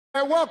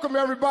And welcome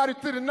everybody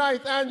to the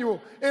 9th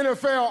annual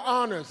NFL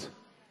Honors.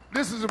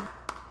 This is a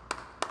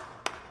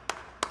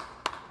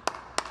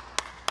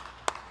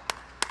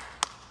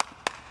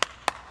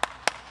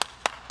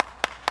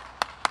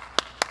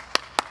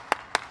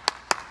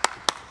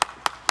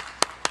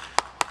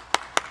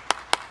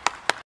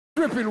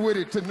tripping with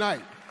it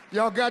tonight.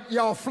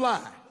 Y'all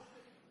fly.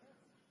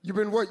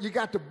 You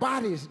got the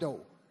bodies though.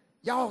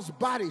 Y'all's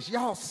bodies,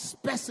 y'all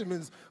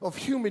specimens of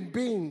human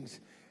beings.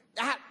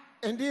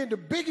 And then the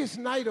biggest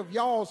night of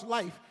y'all's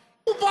life,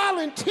 who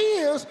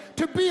volunteers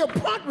to be a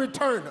punt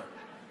returner?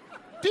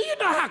 Do you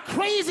know how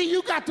crazy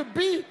you got to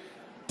be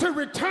to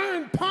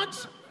return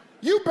punts?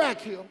 You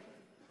back here.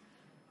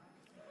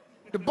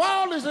 The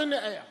ball is in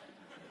the air.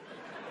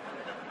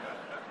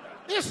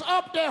 It's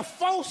up there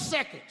 4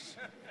 seconds.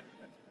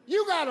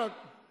 You got a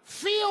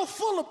field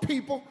full of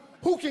people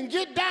who can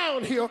get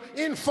down here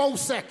in 4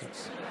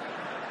 seconds.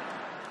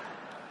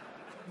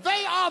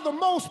 They are the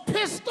most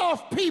pissed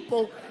off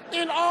people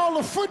in all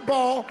of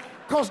football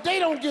because they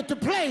don't get to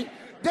play.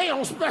 They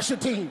on special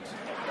teams.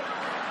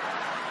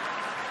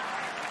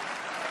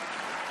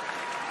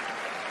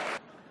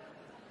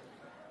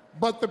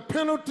 But the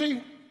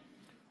penalty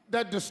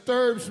that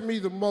disturbs me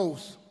the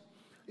most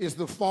is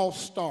the false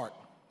start.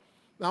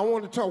 Now I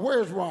want to talk,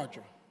 where's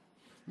Roger?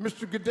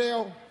 Mr.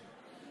 Goodell,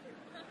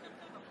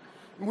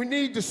 we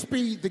need to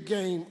speed the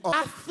game up.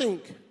 I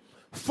think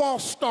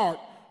false start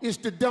is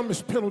the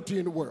dumbest penalty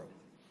in the world.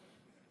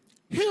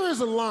 Here is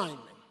a lineman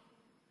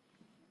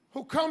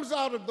who comes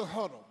out of the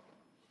huddle,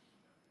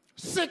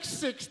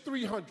 6'6",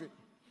 300.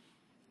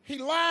 He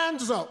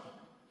lines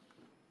up.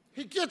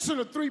 He gets in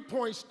a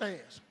three-point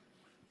stance.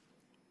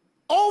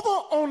 Over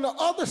on the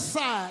other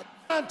side,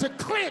 trying to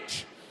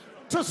clinch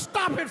to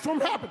stop it from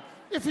happening.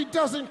 If he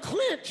doesn't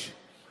clinch,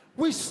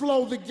 we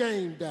slow the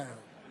game down.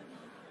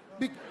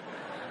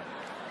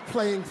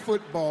 Playing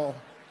football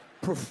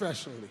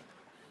professionally.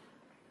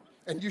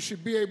 And you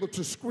should be able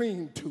to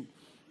scream too.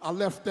 I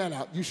left that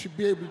out. You should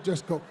be able to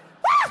just go,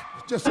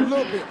 ah! Just a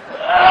little bit.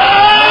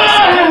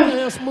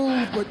 Nice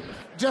move, but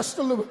just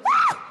a little bit.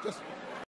 Ah! Just